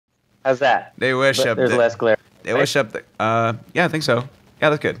How's that? They wish up. There's less glare. They wish up. Yeah, I think so.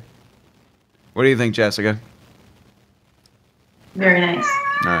 Yeah, that's good. What do you think, Jessica? Very nice.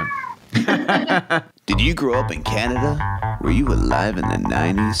 All right. Did you grow up in Canada? Were you alive in the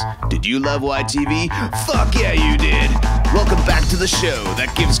 90s? Did you love YTV? Fuck yeah, you did! Welcome back to the show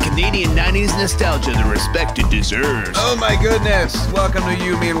that gives Canadian 90s nostalgia the respect it deserves. Oh my goodness! Welcome to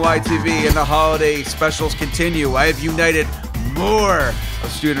You, Me, and YTV, and the holiday specials continue. I have united more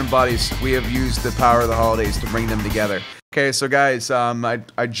of student bodies. We have used the power of the holidays to bring them together. Okay, so guys, I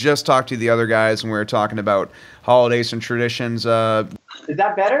just talked to the other guys, and we were talking about holidays and traditions. Is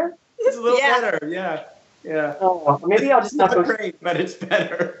that better? It's a little better, yeah. Yeah. Oh, maybe I'll just not not great, but it's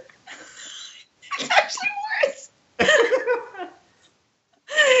better. It's actually worse.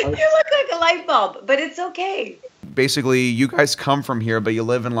 You look like a light bulb, but it's okay. Basically, you guys come from here, but you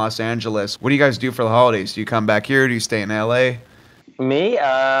live in Los Angeles. What do you guys do for the holidays? Do you come back here? Do you stay in LA? Me,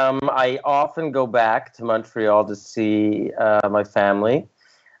 I often go back to Montreal to see my family,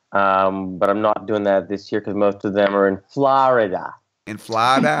 but I'm not doing that this year because most of them are in Florida. In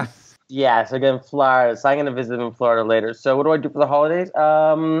Florida? Yeah, so again, Florida. So I'm going to visit them in Florida later. So what do I do for the holidays?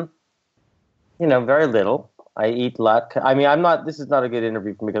 Very little. I eat luck. I mean, this is not a good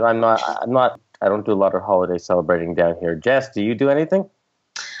interview for me because I don't do a lot of holiday celebrating down here. Jess, do you do anything?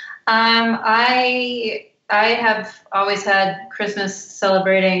 I have always had Christmas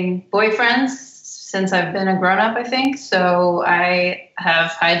celebrating boyfriends since I've been a grown-up, I think. So I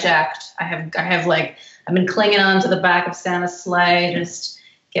have hijacked. I've been clinging on to the back of Santa's sleigh, just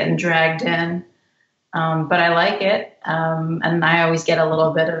getting dragged in. But I like it. And I always get a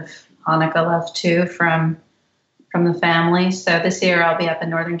little bit of Hanukkah love too from the family. So this year I'll be up in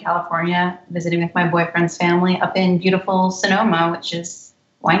Northern California visiting with my boyfriend's family up in beautiful Sonoma, which is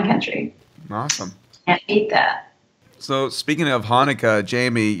wine country. Awesome. Can't beat that. So speaking of Hanukkah,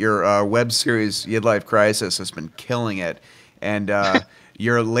 Jamie, your web series Yid Life Crisis has been killing it, and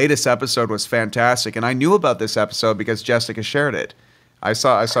your latest episode was fantastic. And I knew about this episode because Jessica shared it. I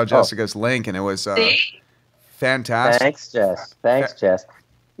saw Jessica's link, and it was fantastic. Thanks, Jess.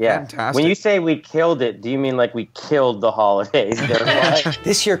 Yeah. Fantastic. When you say we killed it, do you mean like we killed the holidays?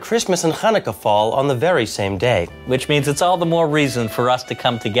 This year, Christmas and Hanukkah fall on the very same day. Which means it's all the more reason for us to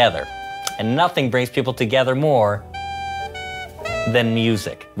come together. And nothing brings people together more than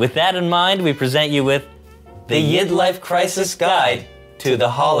music. With that in mind, we present you with the Yid Life Crisis Guide to the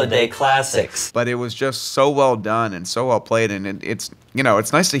Holiday Classics. But it was just so well done and so well played, and it's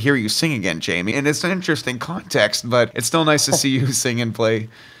nice to hear you sing again, Jamie. And it's an interesting context, but it's still nice to see you sing and play.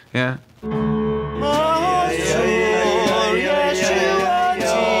 Yeah.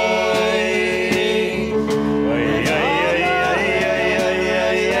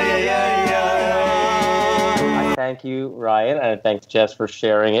 Thank you, Ryan, and thanks, Jess, for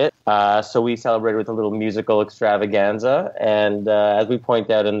sharing it. So we celebrated with a little musical extravaganza, and as we point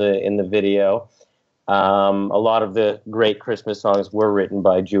out in the video, a lot of the great Christmas songs were written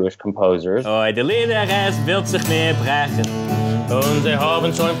by Jewish composers. Heute Lieder, es wird sich mehr brechen, und sie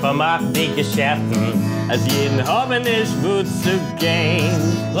haben schon vermacht die Geschäften, als jeden haben ist gut zu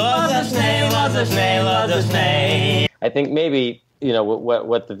gehen. Lass es schnell. I think maybe,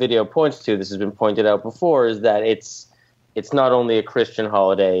 what the video points to, this has been pointed out before, is that it's not only a Christian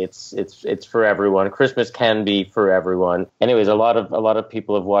holiday, it's for everyone. Christmas can be for everyone. Anyways, a lot of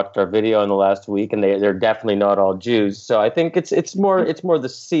people have watched our video in the last week, and they're definitely not all Jews. So I think it's more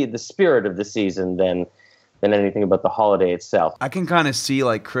the spirit of the season than anything about the holiday itself. I can kind of see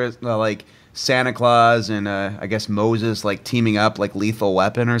like Santa Claus and I guess Moses like teaming up like Lethal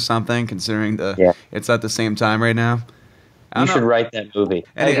Weapon or something, considering it's at the same time right now. You should write that movie.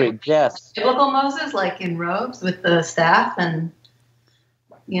 Anyway, Jess. Biblical Moses, like in robes with the staff and,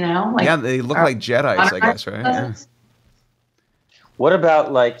 like... Yeah, they look like Jedis, I guess, right? Yeah. What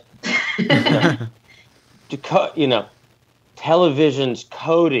about, television's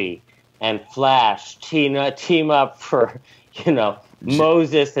Cody and Flash team up for,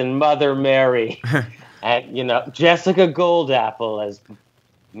 Moses and Mother Mary. And, Jessica Goldapple as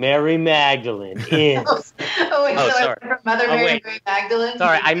Mary Magdalene is... sorry. Mother Mary, Mary Magdalene.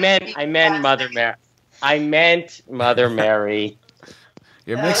 Sorry, I meant Mother Mary. I meant Mother Mary.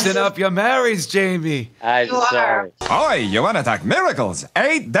 You're mixing up your Marys, Jamie. I'm sorry. Oi, you want to talk miracles?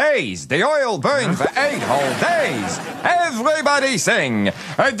 8 days. The oil burned for 8 whole days. Everybody sing.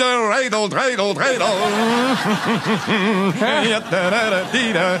 Dreidel, dreidel, dreidel.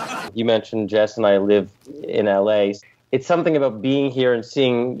 You mentioned Jess and I live in LA. It's something about being here and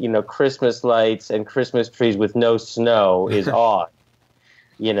seeing, Christmas lights and Christmas trees with no snow is odd,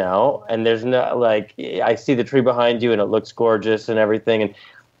 and there's no, I see the tree behind you and it looks gorgeous and everything. And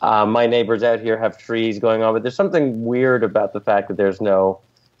My neighbors out here have trees going on, but there's something weird about the fact that there's no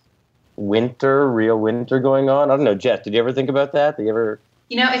real winter going on. I don't know, Jess, did you ever think about that? Did you ever?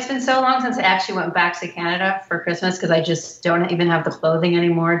 It's been so long since I actually went back to Canada for Christmas because I just don't even have the clothing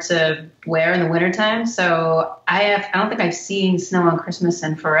anymore to wear in the wintertime. So I don't think I've seen snow on Christmas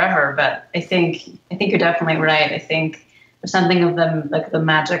in forever, but I think you're definitely right. I think there's something of the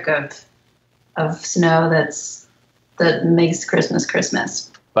magic of snow that makes Christmas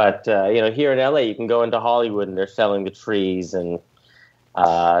Christmas. But here in LA, you can go into Hollywood and they're selling the trees and.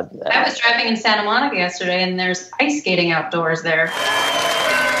 I was driving in Santa Monica yesterday, and there's ice skating outdoors there.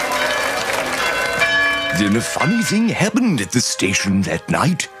 Then a funny thing happened at the station that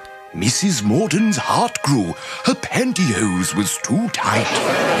night. Mrs. Morton's heart grew, her pantyhose was too tight,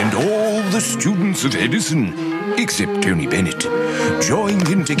 and all the students of Edison, except Tony Bennett, joined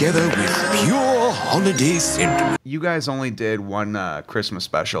in together with pure holiday sentiment. You guys only did one Christmas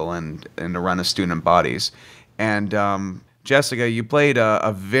special and a run of student bodies, and Jessica, you played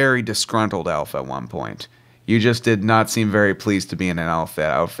a very disgruntled elf at one point. You just did not seem very pleased to be in an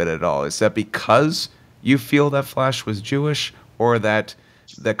outfit at all. Is that because you feel that Flash was Jewish, or that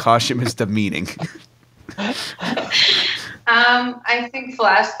the costume is demeaning? I think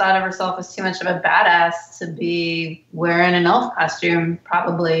Flash thought of herself as too much of a badass to be wearing an elf costume,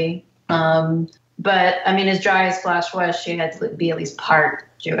 probably. But, I mean, as dry as Flash was, she had to be at least part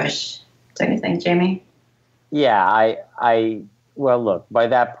Jewish. Don't you think, Jamie? Yeah, well, look, by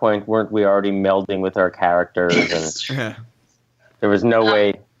that point, weren't we already melding with our characters? And there was no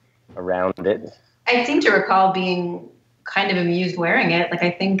way around it. I seem to recall being kind of amused wearing it. Like,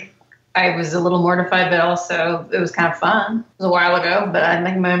 I think I was a little mortified, but also it was kind of fun. It was a while ago, but I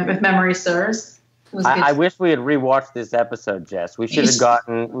think if memory serves, it was good. I wish we had rewatched this episode, Jess. We should have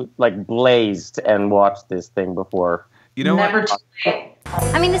gotten, blazed and watched this thing before. You know Never what?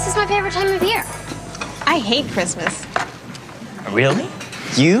 I mean, this is my favorite time of year. I hate Christmas. Really?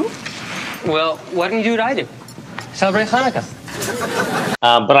 You? Well, why don't you do what I do? Celebrate Hanukkah.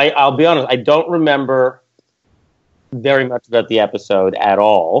 But I'll be honest, I don't remember very much about the episode at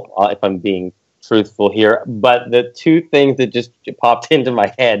all, if I'm being truthful here. But the two things that just popped into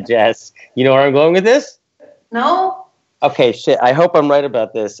my head, Jess, you know where I'm going with this? No? Okay, shit. I hope I'm right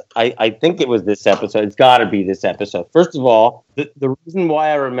about this. I think it was this episode. It's got to be this episode. First of all, the reason why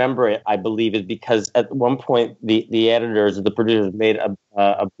I remember it, I believe, is because at one point the editors or the producers made a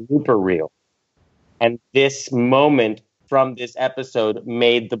blooper reel. And this moment from this episode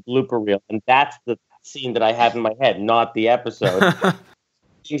made the blooper reel. And that's the scene that I have in my head, not the episode.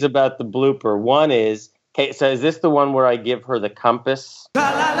 Things about the blooper. One is, okay, so is this the one where I give her the compass? The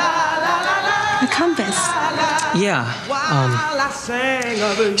compass. Yeah.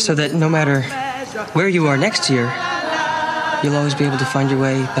 So that no matter where you are next year, you'll always be able to find your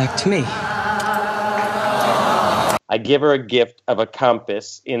way back to me. I give her a gift of a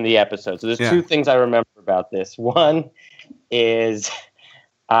compass in the episode. So there's two things I remember about this. One is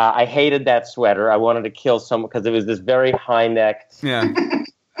I hated that sweater. I wanted to kill someone because it was this very high-necked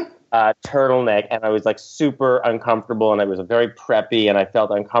turtleneck, and I was super uncomfortable, and it was very preppy, and I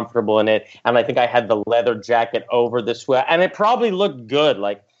felt uncomfortable in it. And I think I had the leather jacket over the sweater, and it probably looked good.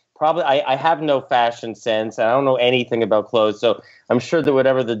 I have no fashion sense, and I don't know anything about clothes, so I'm sure that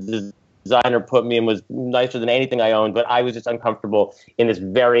whatever the designer put me in was nicer than anything I owned, but I was just uncomfortable in this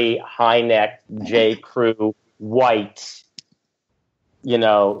very high-necked J. Crew white,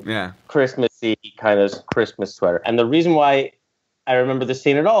 Christmassy kind of Christmas sweater. And the reason why I remember the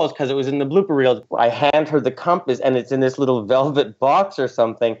scene at all is because it was in the blooper reel. I hand her the compass, and it's in this little velvet box or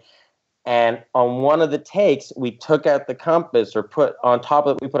something. And on one of the takes, we took out the compass, or put on top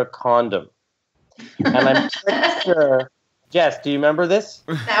of it, we put a condom. And I'm pretty sure, Jess, do you remember this?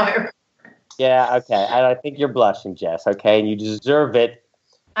 Now I remember. Yeah, okay. And I think you're blushing, Jess, okay? And you deserve it.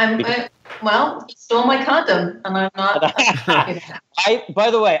 Well, you stole my condom, and I'm not.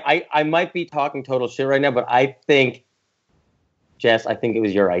 By the way, I might be talking total shit right now, but I think, Jess, I think it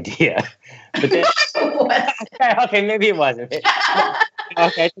was your idea. But then, okay, maybe it wasn't.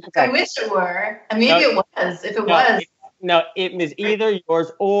 Okay, I wish it were. Maybe it was. If it was. It was either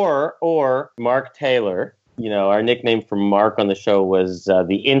yours or Mark Taylor. Our nickname for Mark on the show was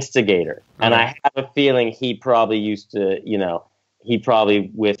the Instigator. And I have a feeling he probably used to, he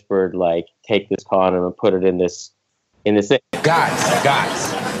probably whispered, take this condom and put it in this thing.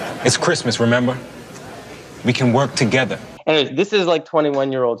 Guys, it's Christmas, remember? We can work together. Anyways, this is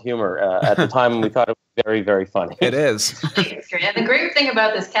 21-year-old humor. At the time, we thought it was very, very funny. It is. It's great. And the great thing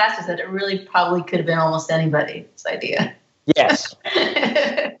about this cast is that it really probably could have been almost anybody's idea. Yes.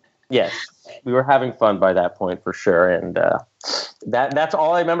 Yes. We were having fun by that point, for sure. And That's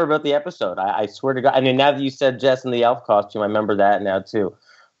all I remember about the episode. I swear to God. I mean, now that you said Jess in the elf costume, I remember that now too.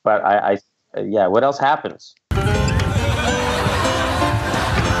 But yeah. What else happens?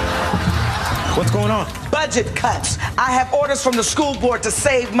 What's going on? Budget cuts. I have orders from the school board to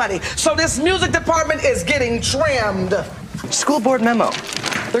save money, so this music department is getting trimmed. School board memo.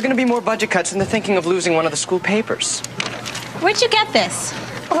 There are going to be more budget cuts, and they're thinking of losing one of the school papers. Where'd you get this?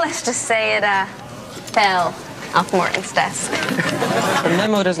 Let's just say it fell off Morton's desk. The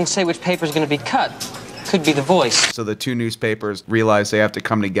memo doesn't say which paper's going to be cut. Could be The Voice. So the two newspapers realize they have to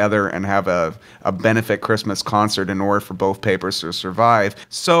come together and have a benefit Christmas concert in order for both papers to survive.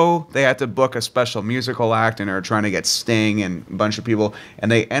 So they had to book a special musical act and are trying to get Sting and a bunch of people.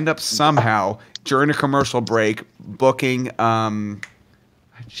 And they end up somehow, during a commercial break, booking Tony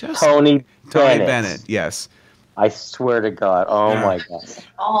Bennett. Yes. I swear to God. Oh, my God.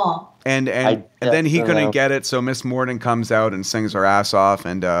 Oh. And then he couldn't get it, so Miss Morton comes out and sings her ass off,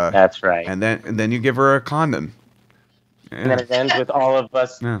 and that's right. And then you give her a condom. Yeah. And then it ends with all of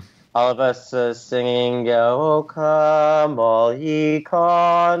us singing, "Oh, come all ye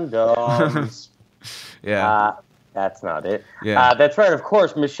condoms." Yeah. That's not it. Yeah. That's right. Of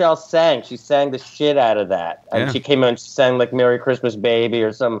course, Michelle sang. She sang the shit out of that, and she came out and she sang like "Merry Christmas, Baby"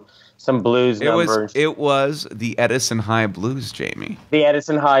 or some blues number. It was the Edison High Blues, Jamie. The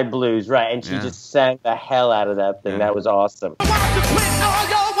Edison High Blues, right? And she just sang the hell out of that thing. That was awesome.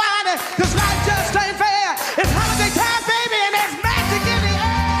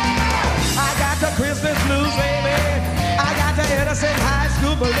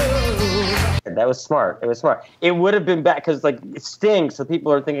 That was smart. It was smart. It would have been bad because, like, Sting. So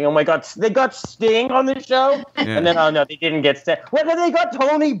people are thinking, "Oh my God, they got Sting on the show," and then, "Oh no, they didn't get Sting." Well, then they got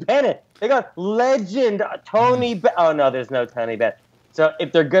Tony Bennett. They got legend Tony. Oh no, there's no Tony Bennett. So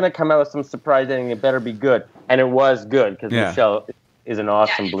if they're gonna come out with some surprise ending, it better be good. And it was good because Michelle is an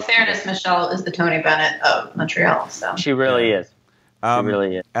awesome. In fairness, Michelle is the Tony Bennett of Montreal. So she really is.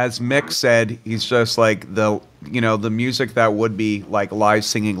 Really is. As Mick said, he's just like the music that would be like live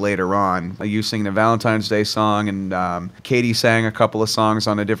singing later on. Like you sing the Valentine's Day song, and Katie sang a couple of songs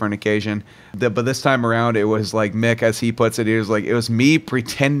on a different occasion. But this time around, it was like Mick, as he puts it, it was me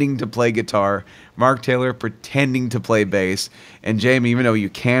pretending to play guitar, Mark Taylor pretending to play bass, and Jamie, even though you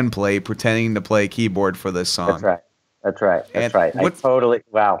can play, pretending to play keyboard for this song. That's right. That's right. That's right.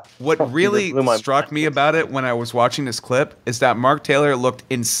 Wow. What really struck me about it when I was watching this clip is that Mark Taylor looked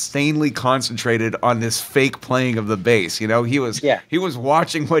insanely concentrated on this fake playing of the bass. You know, he was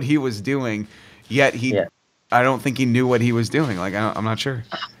watching what he was doing, yet I don't think he knew what he was doing. Like, I'm not sure.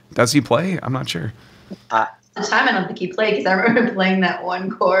 Does he play? I'm not sure. At the time, I don't think he played because I remember playing that one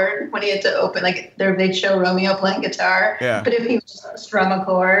chord when he had to open. Like, they'd show Romeo playing guitar. Yeah. But if he would just strum a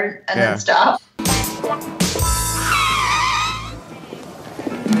chord and then stop.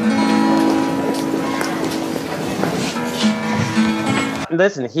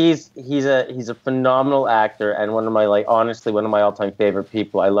 Listen, he's a phenomenal actor and one of my all-time favorite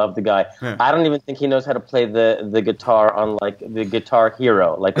people. I love the guy. Yeah. I don't even think he knows how to play the guitar on like the Guitar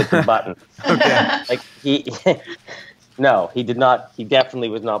Hero, like with the button. Okay. Like no, he did not. He definitely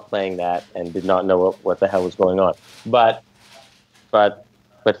was not playing that and did not know what the hell was going on. But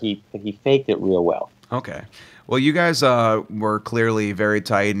he faked it real well. Okay. Well, you guys were clearly very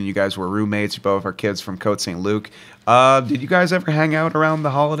tight, and you guys were roommates. You both are kids from Côte St. Luc. Did you guys ever hang out around the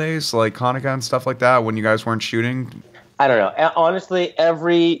holidays, like Hanukkah and stuff like that, when you guys weren't shooting? I don't know. Honestly,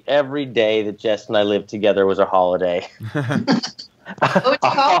 every day that Jess and I lived together was a holiday. What would you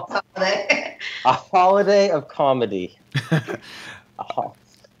call a holiday? A holiday of comedy.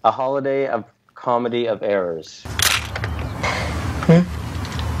 A holiday of comedy of errors.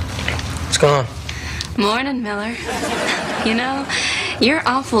 What's going on? Morning, Miller. You know, you're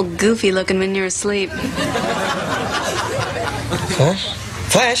awful goofy looking when you're asleep. Huh?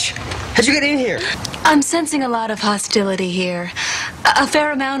 Flash? How'd you get in here? I'm sensing a lot of hostility here. A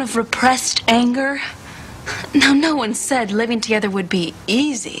fair amount of repressed anger. Now, no one said living together would be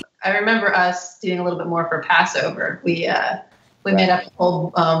easy. I remember us doing a little bit more for Passover. We made up a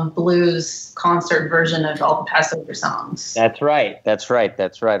whole blues concert version of all the Passover songs. That's right.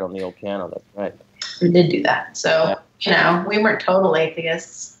 On the old piano. That's right. We did do that. So, we weren't total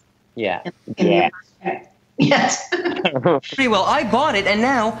atheists. Yeah. Yes. Pretty well, I bought it, and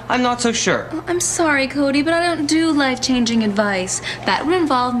now I'm not so sure. I'm sorry, Cody, but I don't do life-changing advice. That would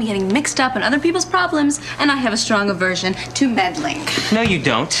involve me getting mixed up in other people's problems, and I have a strong aversion to meddling. No, you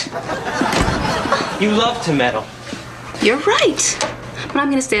don't. You love to meddle. You're right. But I'm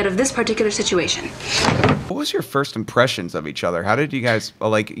going to stay out of this particular situation. What was your first impressions of each other? How did you guys,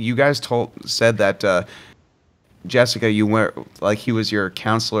 like, you guys said that Jessica, you were like he was your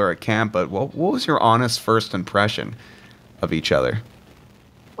counselor at camp, but what was your honest first impression of each other?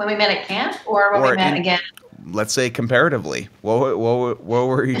 When we met at camp, or when we met again? Let's say comparatively. What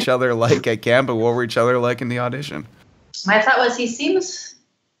were each other like at camp, and what were each other like in the audition? My thought was he seems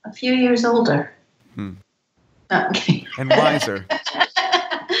a few years older. No, I'm kidding. And wiser.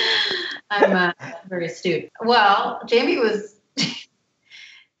 I'm very astute. Well, Jamie was.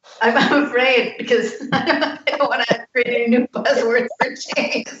 I'm afraid because I don't want to create any new buzzwords for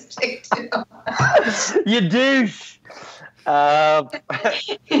Jamie to stick to. You douche. Okay,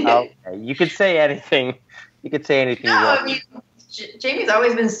 you could say anything. You could say anything. No, I mean, Jamie's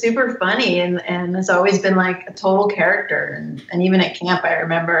always been super funny and has always been like a total character. And even at camp, I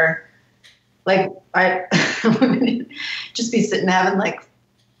remember, like, I just be sitting having like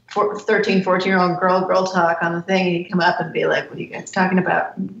 13, 14-year-old girl talk on the thing, and he'd come up and be like, "What are you guys talking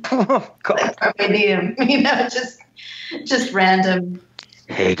about?" Oh, God. Like, probably need him, just random.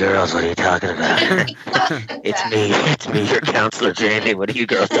 Hey girls, what are you talking about? It's me, your counselor, Jamie. What are you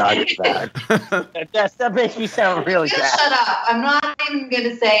girls talking about? that makes me sound really bad. Shut up! I'm not even going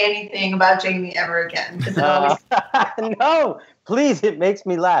to say anything about Jamie ever again. Because it always no, please, it makes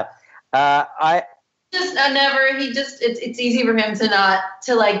me laugh. It's easy for him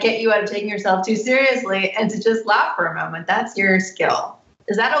to like get you out of taking yourself too seriously and to just laugh for a moment. That's your skill.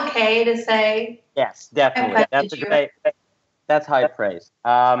 Is that okay to say? Yes, definitely. That's high praise.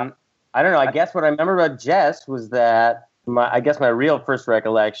 I don't know. I guess what I remember about Jess was that my real first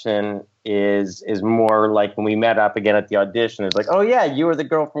recollection is more like when we met up again at the audition. It's like, oh yeah, you were the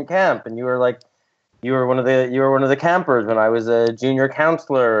girl from camp, and you were one of the campers when I was a junior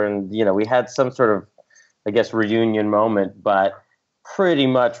counselor, and we had some sort of, I guess, reunion moment. But pretty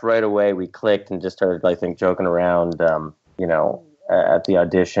much right away we clicked and just started, I think, joking around, at the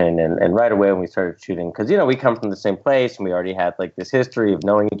audition, and right away when we started shooting, because we come from the same place and we already had like this history of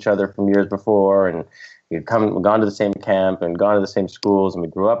knowing each other from years before, and we'd gone to the same camp and gone to the same schools, and we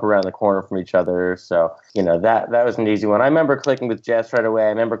grew up around the corner from each other. So that was an easy one. I remember clicking with Jess right away. I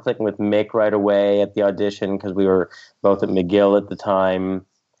remember clicking with Mick right away at the audition because we were both at McGill at the time.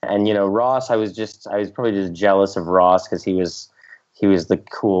 And Ross, I was probably just jealous of Ross because he was the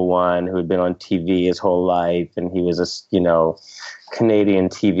cool one who had been on TV his whole life, and he was a Canadian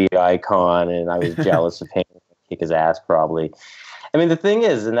TV icon, and I was jealous of him. Kick his ass probably. I mean, the thing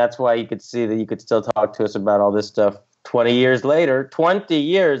is, and that's why you could see that you could still talk to us about all this stuff 20 years later,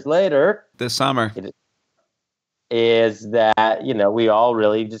 this summer, is that, we all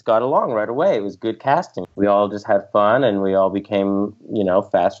really just got along right away. It was good casting. We all just had fun, and we all became,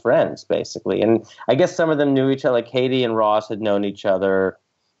 fast friends, basically. And I guess some of them knew each other, like Katie and Ross had known each other.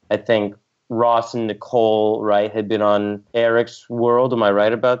 I think Ross and Nicole, right, had been on Eric's World. Am I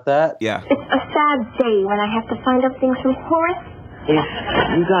right about that? Yeah. It's a sad day when I have to find out things from Horace. If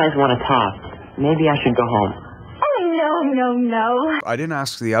you guys want to talk, maybe I should go home. Oh, no. I didn't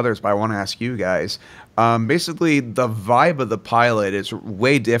ask the others, but I want to ask you guys. Basically, the vibe of the pilot is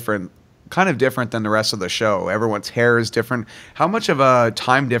way different, kind of different than the rest of the show. Everyone's hair is different. How much of a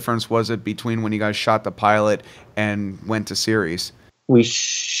time difference was it between when you guys shot the pilot and went to series? We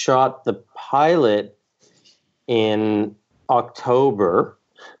shot the pilot in October,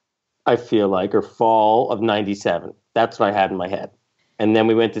 I feel like, or fall of 97. That's what I had in my head. And then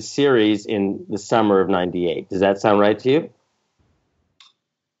we went to series in the summer of 98. Does that sound right to you?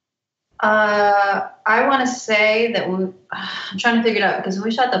 I want to say that I'm trying to figure it out, because when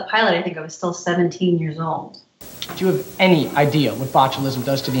we shot the pilot, I think I was still 17 years old. Do you have any idea what botulism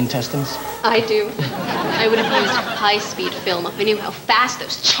does to the intestines? I do. I would have used high-speed film if I knew how fast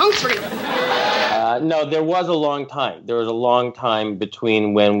those chunks were going to... No, there was a long time. There was a long time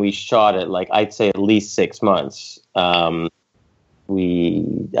between when we shot it, like I'd say at least 6 months. We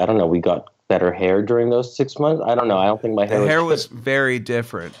got better hair during those 6 months. I don't know. I don't think my hair The hair was very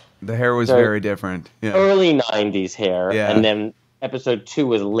different. The hair was very different. Yeah. Early 90s hair, yeah. And then episode 2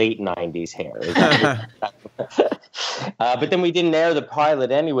 was late 90s hair. But then we didn't air the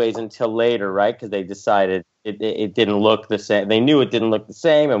pilot anyways until later, right? Because they decided it didn't look the same. They knew it didn't look the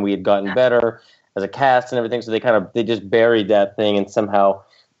same, and we had gotten better as a cast and everything. So they just buried that thing and somehow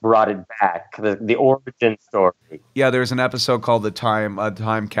brought it back, the origin story. Yeah, there's an episode called The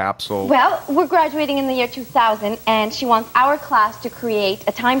Time Capsule. Well, we're graduating in the year 2000, and she wants our class to create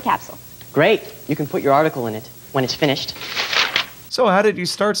a time capsule. Great. You can put your article in it when it's finished. So how did you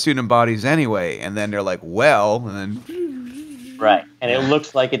start Student Bodies anyway? And then they're like, well, and then... Right. And it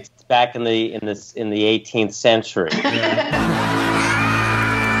looks like it's back in the 18th century.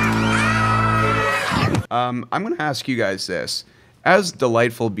 I'm going to ask you guys this. As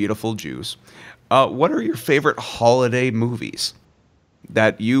delightful, beautiful Jews, What are your favorite holiday movies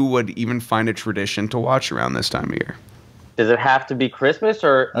that you would even find a tradition to watch around this time of year? Does it have to be Christmas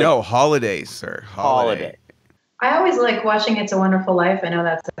or no holidays, sir? Holiday. I always like watching It's a Wonderful Life. I know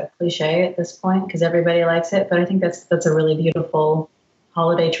that's a cliche at this point because everybody likes it, but I think that's a really beautiful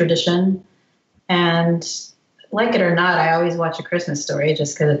holiday tradition. And like it or not, I always watch A Christmas Story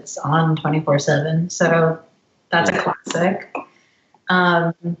just because it's on 24/7. So that's a classic.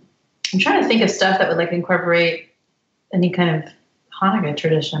 I'm trying to think of stuff that would like incorporate any kind of Hanukkah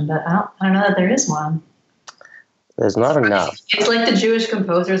tradition, but I don't know that there is one. There's not enough. It's like the Jewish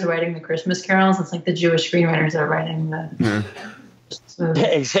composers writing the Christmas carols. It's like the Jewish screenwriters are writing the.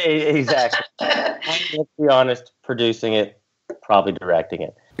 Exactly. Let's be honest, producing it, probably directing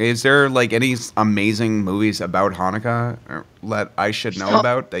it. Is there like any amazing movies about Hanukkah that I should know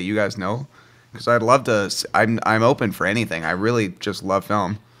about that you guys know? Because I'd love to. I'm open for anything. I really just love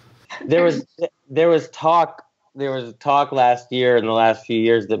film. There was talk last year, in the last few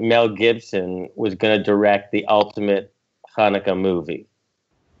years, that Mel Gibson was going to direct the ultimate Hanukkah movie.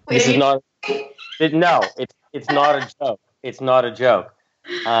 This is not. No, it's not a joke. It's not a joke.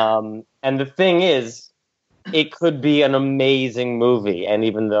 And the thing is, it could be an amazing movie. And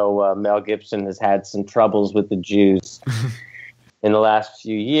even though Mel Gibson has had some troubles with the Jews in the last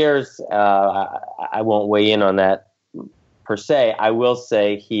few years, I won't weigh in on that per se. I will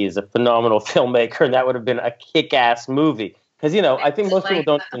say he is a phenomenal filmmaker, and that would have been a kick-ass movie. Because, I think most people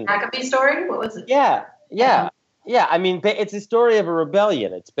don't. Maccabee story? What was it? Yeah. I mean, it's a story of a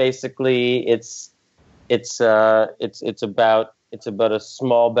rebellion. It's basically it's about a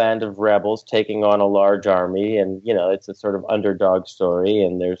small band of rebels taking on a large army, and it's a sort of underdog story,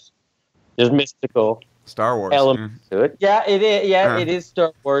 and there's mystical Star Wars elements to it. Yeah, it is. Yeah, it is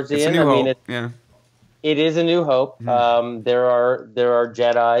Star Warsian. It's a New Hope. It is A New Hope. Mm-hmm. There are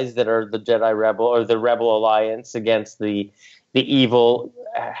Jedis that are the Jedi Rebel or the Rebel Alliance against the evil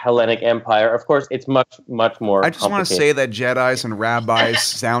Hellenic Empire. Of course, it's much more. I just want to say that Jedis and rabbis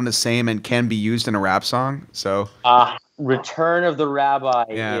sound the same and can be used in a rap song. So, Return of the Rabbi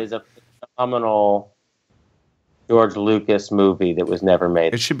is a phenomenal George Lucas movie that was never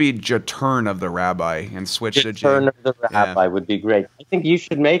made. It should be Return of the Rabbi and switch to J. Return of the Rabbi would be great. I think you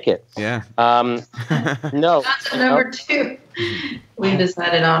should make it. Yeah. No. That's number 2. We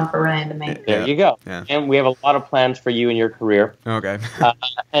decided on for Ryan to make. There you go. Yeah. And we have a lot of plans for you and your career. Okay.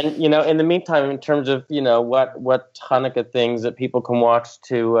 And in the meantime, in terms of what Hanukkah things that people can watch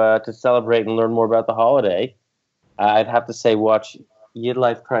to celebrate and learn more about the holiday, I'd have to say watch Yid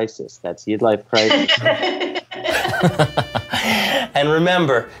Life Crisis. That's Yid Life Crisis. And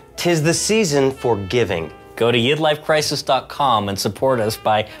remember, 'tis the season for giving. Go to yidlifecrisis.com and support us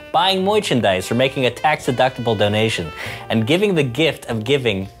by buying merchandise or making a tax-deductible donation and giving the gift of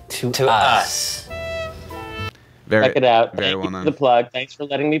giving to us. Check it out. Very well Thank you done. for the plug. Thanks for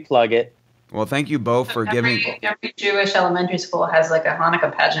letting me plug it. Well, thank you both for giving. Every Jewish elementary school has like a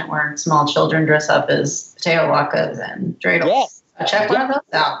Hanukkah pageant where small children dress up as potato latkes and dreidels. Yes. Check one of those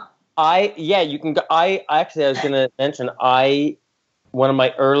out. You can go. I was going to mention, one of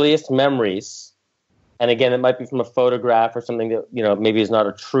my earliest memories, and again, it might be from a photograph or something that, maybe is not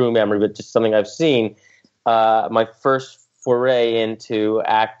a true memory, but just something I've seen. My first foray into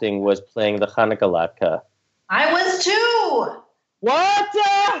acting was playing the Hanukkah latka. I was too. What?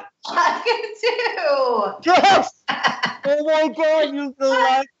 I can too. Yes! Oh my God, you the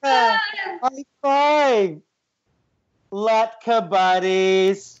latka. High five. Latka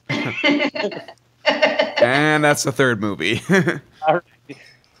buddies. And that's the third movie. All right.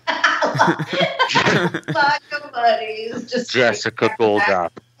 Latka buddies. Just Jessica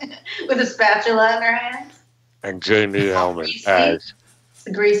Goldapple with a spatula in her hands. and Jamie Elman as It's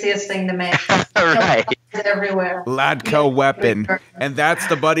the greasiest thing to make. right. Everywhere. Latka Weapon. And that's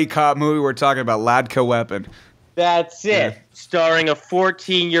the buddy cop movie we're talking about, Latka Weapon. That's it. Starring a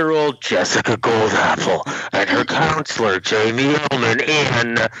 14-year-old Jessica Goldapple and her counselor, Jamie Elman,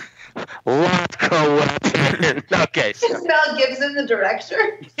 in Latka Weapon. Okay. So. Is Mel Gibson the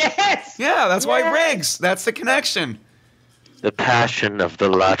director? Yes! Yeah, that's why Riggs. That's the connection. The Passion of the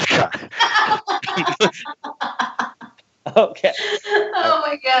Latka. Okay. Oh,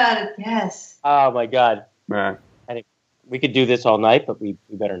 my God. Yes. Oh, my God. Right. Anyway, we could do this all night, but we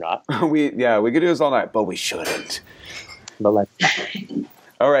better not. we could do this all night, but we shouldn't. But let's.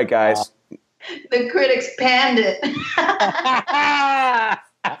 All right, guys. The critics panned it.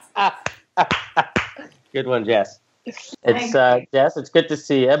 Good one, Jess. It's Jess. It's good to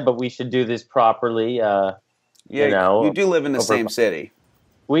see you, but we should do this properly. You do live in the same city.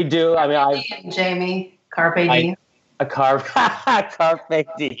 We do. I mean, Jamie, Carpe Diem. A Carpe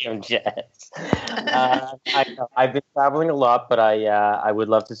Diem, Jess. I've been traveling a lot, but I would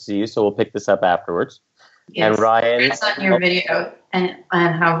love to see you, so we'll pick this up afterwards. Yes. And Ryan, congrats on your video and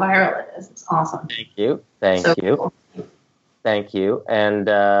how viral it is. It's awesome. Thank you. Cool. Thank you. And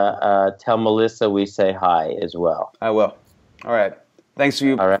tell Melissa we say hi as well. I will. All right. Thanks to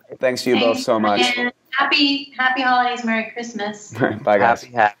you. All right. Thanks to you both so much. And happy holidays, Merry Christmas. Bye, guys.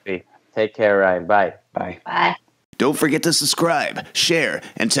 Happy. Take care, Ryan. Bye. Bye. Bye. Don't forget to subscribe, share,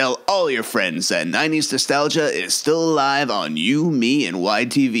 and tell all your friends that 90s nostalgia is still alive on You, Me, and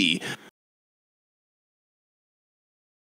YTV.